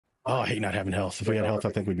Oh, I hate not having health. If we had health, I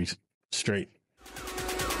think we'd be straight.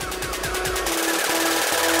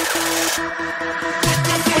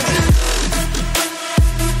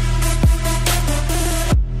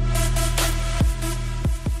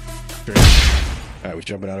 All right, we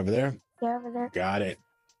jumping out over there? Yeah, over there. Got it.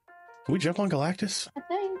 Can we jump on Galactus? I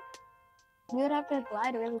think we would have to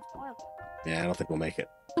glide really far. Yeah, I don't think we'll make it.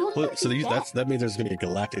 It So that means there's going to be a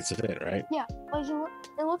Galactus event, right? Yeah, but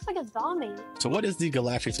it looks like a zombie. So what is the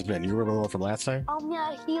Galactus event? You remember the one from last time?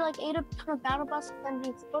 Yeah, he like ate a ton of battle buses and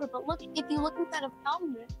he exploded. But look, if you look inside of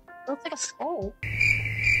helmet, it looks like a skull.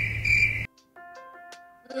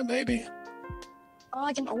 Maybe. Oh,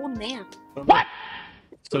 like an old man. What?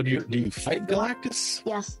 So do you fight Galactus?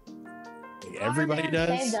 Yes. Everybody Iron Man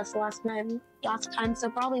does? saved us last time, so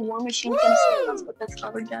probably War Machine can save us with this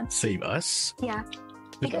cover gun. Save us? Yeah.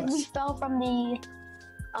 Because we fell from the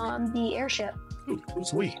airship.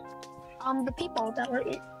 Who's we? The people that were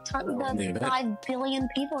the 5 billion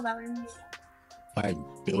people that were in 5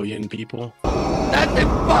 billion people? That's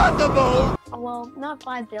impossible! Oh, well, not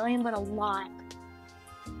 5 billion, but a lot.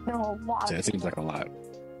 No, a lot. That seems like a lot.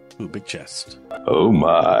 Ooh, big chest. Oh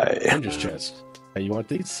my. Ranger's chest. Hey, you want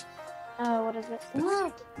these? What is it?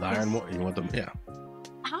 Look. The iron one? You want them? Yeah.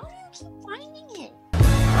 How do you keep finding it?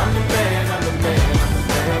 I'm the man, I'm the man,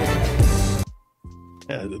 I'm the man.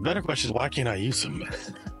 Yeah, the better question is why can't I use them?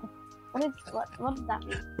 What does that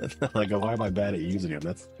mean? Like, why am I bad at using them?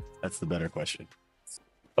 That's the better question.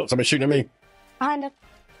 Oh, somebody's shooting at me. Behind us.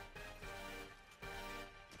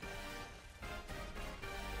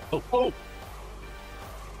 Oh.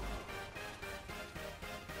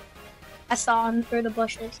 I saw him through the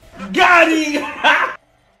bushes. Got him!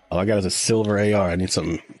 All I got is a silver AR. I need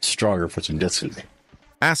something stronger for some distance.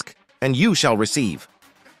 Ask, and you shall receive.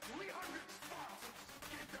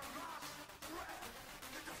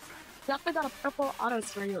 Definitely got a purple auto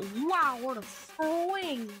swing. Wow, what a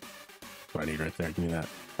swing! That's what I need right there. Give me that.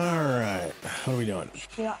 All right. What are we doing?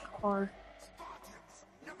 We got car.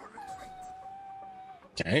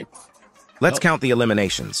 Okay. Let's count the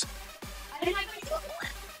eliminations.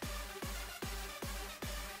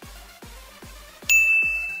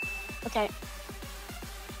 Okay.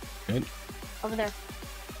 Good. Over there.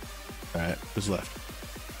 All right. Who's left?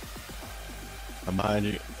 I'm behind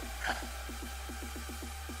you.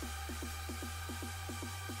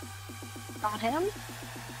 Got him.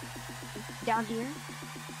 Down here.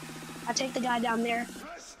 I take the guy down there.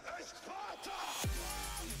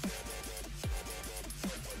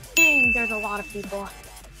 Dang, there's a lot of people.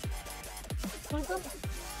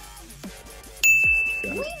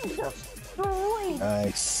 Destroyed.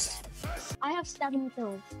 Nice. I have 7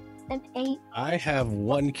 kills and 8. I have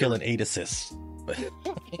 1 kill and 8 assists. I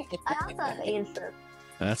also have 8 assists.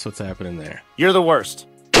 That's what's happening there. You're the worst.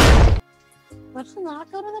 Let's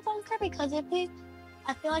not go to the bunker because I feel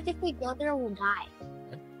like if we go there, we'll die.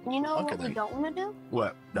 You know Okay, what we then. don't want to do?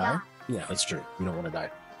 What? Die? Yeah, that's true. We don't want to die.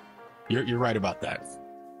 You're right about that.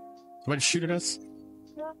 Somebody shoot at us?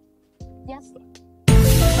 Yes.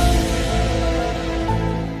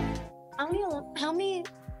 How many?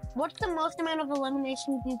 What's the most amount of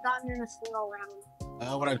eliminations you've gotten in a single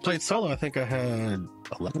round? When I played solo, I think I had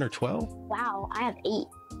 11 or 12. Wow, I have 8.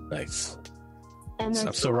 Nice. And So then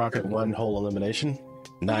I'm still rocking 1 whole elimination,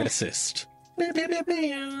 9 assist.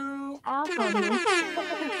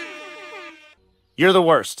 You're the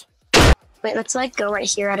worst. Wait, let's like go right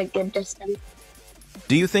here at a good distance.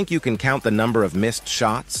 Do you think you can count the number of missed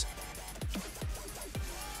shots?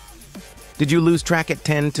 Did you lose track at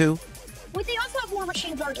 10 too? Wait, they also have more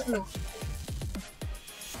machine guns too.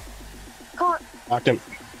 Car, Locked him.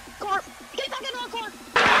 car, get back into the car.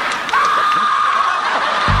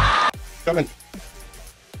 Coming.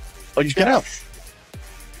 Oh, you get out.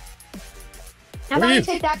 How Where about are you you?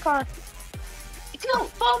 take that car? Go,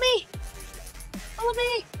 follow me. Follow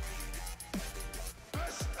me.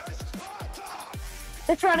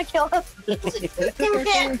 They're trying to kill us.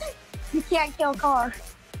 You can't kill car.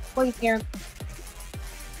 Well, you can.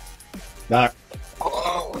 Knock.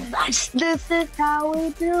 Oh, this is how we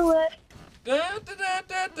do it.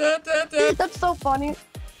 That's so funny.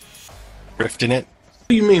 Drifting it. What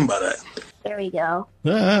do you mean by that? There we go.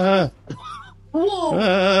 Ah, Whoa.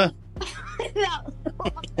 ah. That was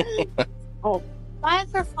so oh, why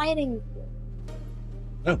is there fighting?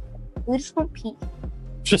 Oh. We just want peace.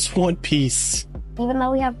 Just one piece. Even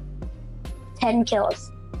though we have 10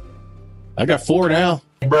 kills. I got 4 now.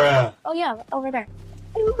 Bruh. Oh yeah, over there.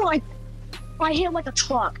 Oh my! I hit like a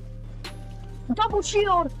truck. Double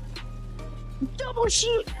shield. Double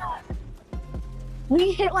shield.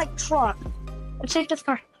 We hit like truck. Let's take this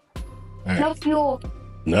car. All right. No fuel.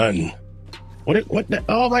 None. What the?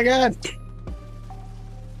 Oh my god!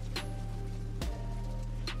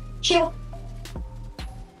 Shield.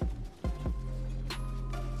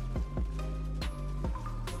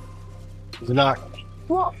 There's a knock.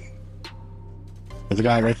 Whoa. There's a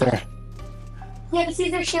guy right there. Yeah, I can see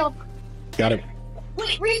their shield. Got him.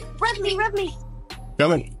 Wait, rev me.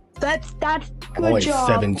 Coming. That's good Only job.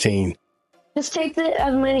 17. Just take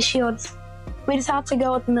as many shields. We just have to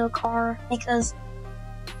go with the middle car because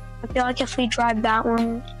I feel like if we drive that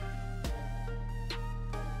one,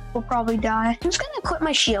 we'll probably die. I'm just gonna equip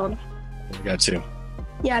my shield. We got two.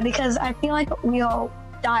 Yeah, because I feel like we'll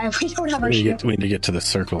die if we don't have our shield. We need to get to the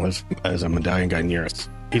circle as a medallion guy near us.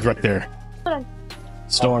 He's right there. Hold on.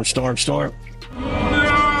 Storm.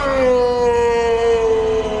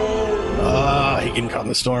 Ah, he getting caught in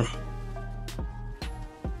the storm.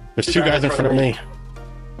 There's two guys in front of me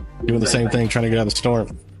doing the same thing, trying to get out of the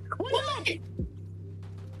storm. What?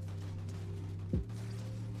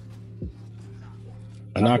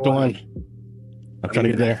 I knocked one. I'm trying to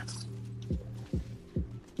get there.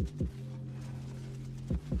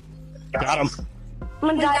 Got him. I'm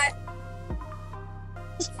gonna die.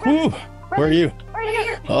 Woo. Where are you? Right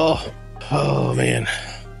here. Oh man,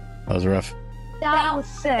 that was rough. That was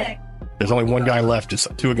sick. There's only one guy left. It's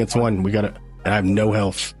 2 against 1. We gotta. I have no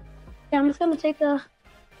health. Yeah, I'm just gonna take a.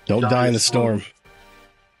 Don't die in the storm.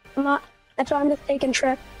 I'm not. That's why I'm just taking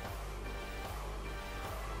trip.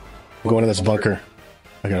 I'm going to this bunker.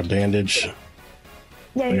 I got a bandage.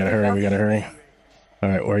 Yeah, We gotta hurry. All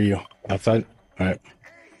right, where are you? Outside? All right.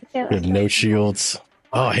 Yeah, We have no shields.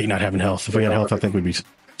 Oh, I hate not having health. If we had health, I think we'd be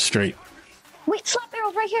straight. Wait, slap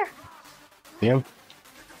arrows right here. See him?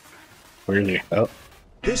 Where is he? Oh,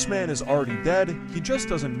 This man is already dead, he just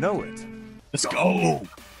doesn't know it. let's go.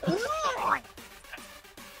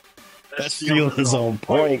 That shield is on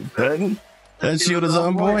point, Ben. That shield is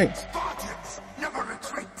on point. Spartans never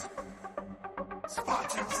retreat.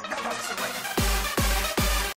 Spartans never surrender.